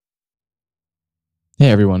Hey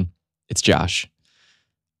everyone, it's Josh.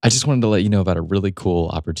 I just wanted to let you know about a really cool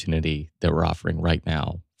opportunity that we're offering right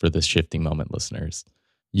now for this Shifting Moment listeners.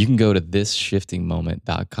 You can go to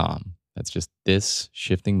thisshiftingmoment.com. That's just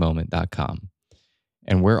thisshiftingmoment.com.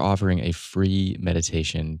 And we're offering a free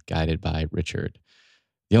meditation guided by Richard.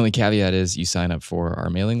 The only caveat is you sign up for our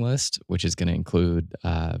mailing list, which is going to include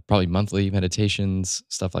probably monthly meditations,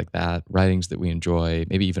 stuff like that, writings that we enjoy,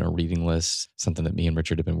 maybe even a reading list, something that me and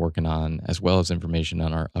Richard have been working on, as well as information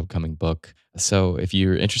on our upcoming book. So if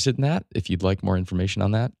you're interested in that, if you'd like more information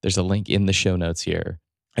on that, there's a link in the show notes here.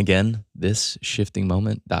 Again,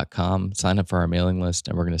 thisshiftingmoment.com. Sign up for our mailing list,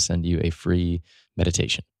 and we're going to send you a free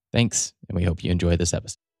meditation. Thanks, and we hope you enjoy this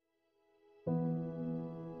episode.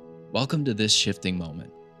 Welcome to This Shifting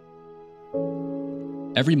Moment.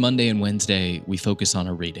 Every Monday and Wednesday, we focus on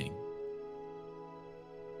a reading.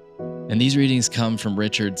 And these readings come from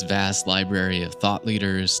Richard's vast library of thought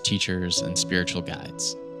leaders, teachers, and spiritual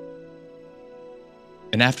guides.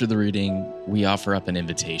 And after the reading, we offer up an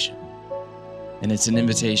invitation. And it's an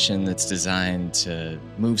invitation that's designed to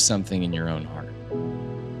move something in your own heart.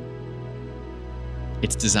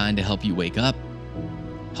 It's designed to help you wake up,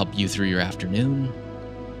 help you through your afternoon,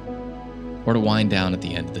 or to wind down at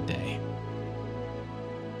the end of the day.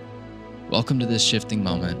 Welcome to This Shifting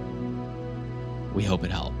Moment. We hope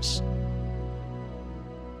it helps.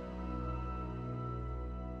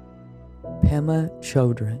 Pema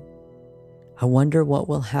Chodron. I wonder what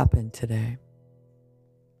will happen today.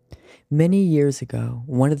 Many years ago,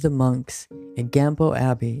 one of the monks at Gampo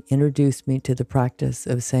Abbey introduced me to the practice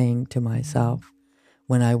of saying to myself,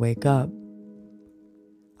 when I wake up,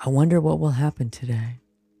 I wonder what will happen today.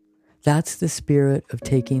 That's the spirit of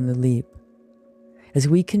taking the leap. As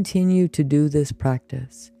we continue to do this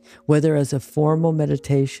practice, whether as a formal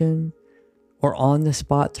meditation or on the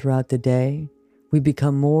spot throughout the day, we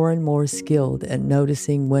become more and more skilled at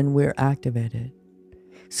noticing when we're activated.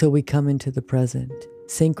 So we come into the present,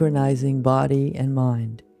 synchronizing body and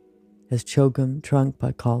mind, as Chogyam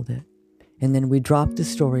Trungpa called it. And then we drop the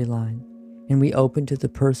storyline and we open to the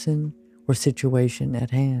person or situation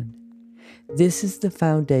at hand. This is the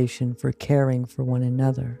foundation for caring for one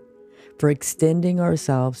another, for extending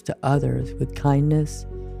ourselves to others with kindness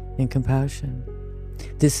and compassion.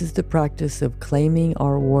 This is the practice of claiming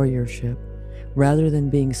our warriorship rather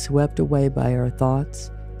than being swept away by our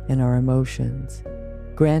thoughts and our emotions.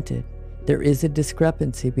 Granted, there is a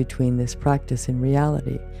discrepancy between this practice and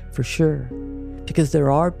reality, for sure, because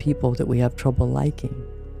there are people that we have trouble liking.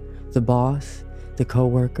 The boss, the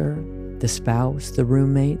coworker, the spouse, the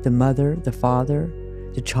roommate, the mother, the father,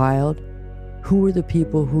 the child. Who are the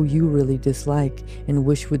people who you really dislike and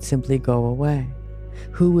wish would simply go away?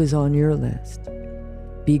 Who is on your list?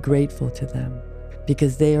 Be grateful to them,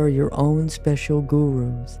 because they are your own special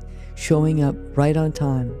gurus, showing up right on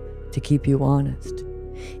time to keep you honest.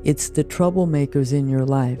 It's the troublemakers in your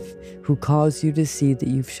life who cause you to see that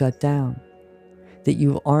you've shut down, that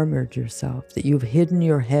you've armored yourself, that you've hidden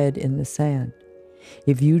your head in the sand.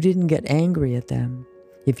 If you didn't get angry at them,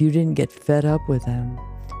 if you didn't get fed up with them,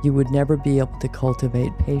 you would never be able to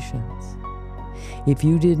cultivate patience. If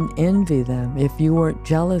you didn't envy them, if you weren't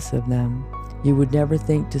jealous of them, you would never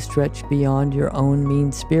think to stretch beyond your own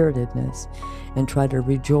mean-spiritedness and try to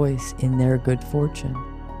rejoice in their good fortune.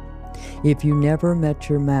 If you never met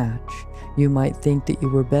your match, you might think that you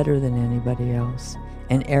were better than anybody else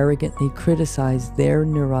and arrogantly criticize their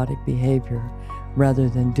neurotic behavior rather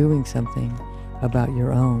than doing something about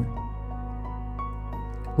your own.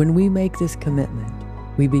 When we make this commitment,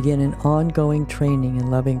 we begin an ongoing training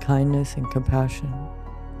in loving kindness and compassion.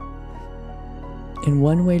 And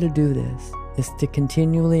one way to do this is to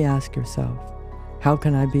continually ask yourself, how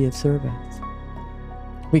can I be of service?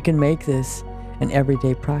 We can make this an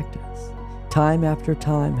everyday practice. Time after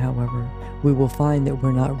time, however, we will find that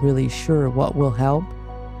we're not really sure what will help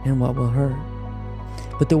and what will hurt.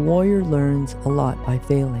 But the warrior learns a lot by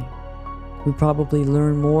failing. We probably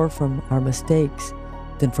learn more from our mistakes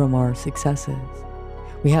than from our successes.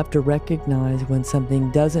 We have to recognize when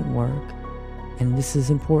something doesn't work, and this is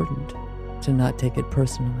important, to not take it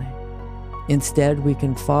personally. Instead, we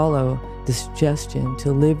can follow the suggestion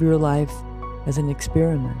to live your life as an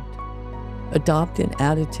experiment. Adopt an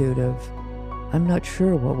attitude of, I'm not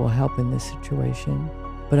sure what will help in this situation,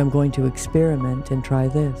 but I'm going to experiment and try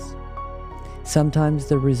this. Sometimes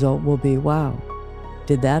the result will be, wow,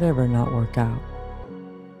 did that ever not work out?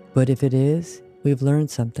 But if it is, we've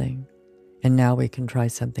learned something, and now we can try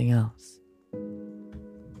something else.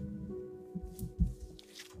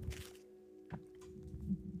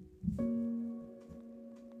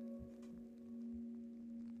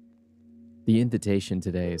 The the invitation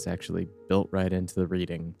today is actually built right into the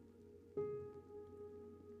reading.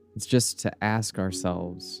 It's just to ask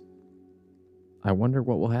ourselves, I wonder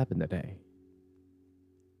what will happen today.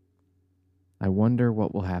 I wonder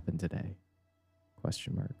what will happen today?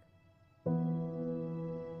 Question mark.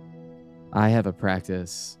 I have a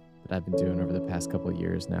practice that I've been doing over the past couple of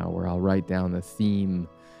years now where I'll write down the theme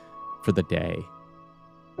for the day.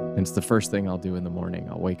 And it's the first thing I'll do in the morning.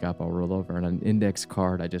 I'll wake up, I'll roll over on an index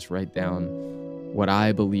card. I just write down what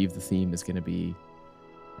I believe the theme is going to be.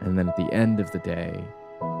 And then at the end of the day,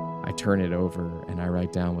 I turn it over and I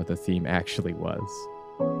write down what the theme actually was.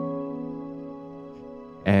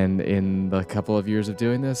 And in the couple of years of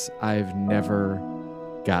doing this, I've never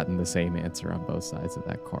gotten the same answer on both sides of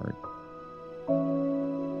that card.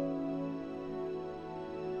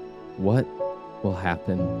 What will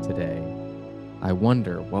happen today? I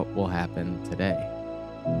wonder what will happen today.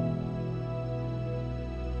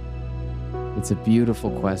 It's a beautiful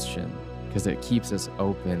question because it keeps us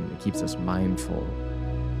open, it keeps us mindful.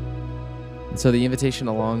 And so the invitation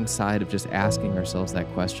alongside of just asking ourselves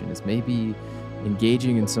that question is maybe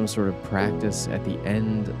engaging in some sort of practice at the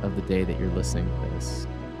end of the day that you're listening to this.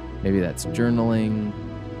 Maybe that's journaling,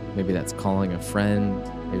 maybe that's calling a friend,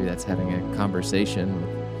 maybe that's having a conversation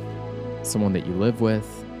with someone that you live with.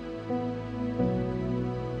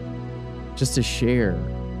 Just to share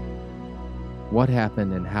what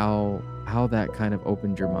happened and how that kind of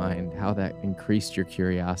opened your mind, how that increased your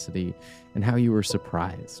curiosity, and how you were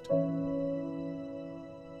surprised.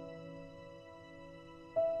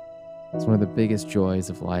 It's one of the biggest joys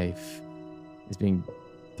of life is being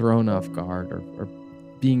thrown off guard or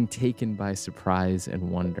being taken by surprise and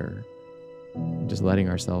wonder, and just letting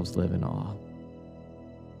ourselves live in awe.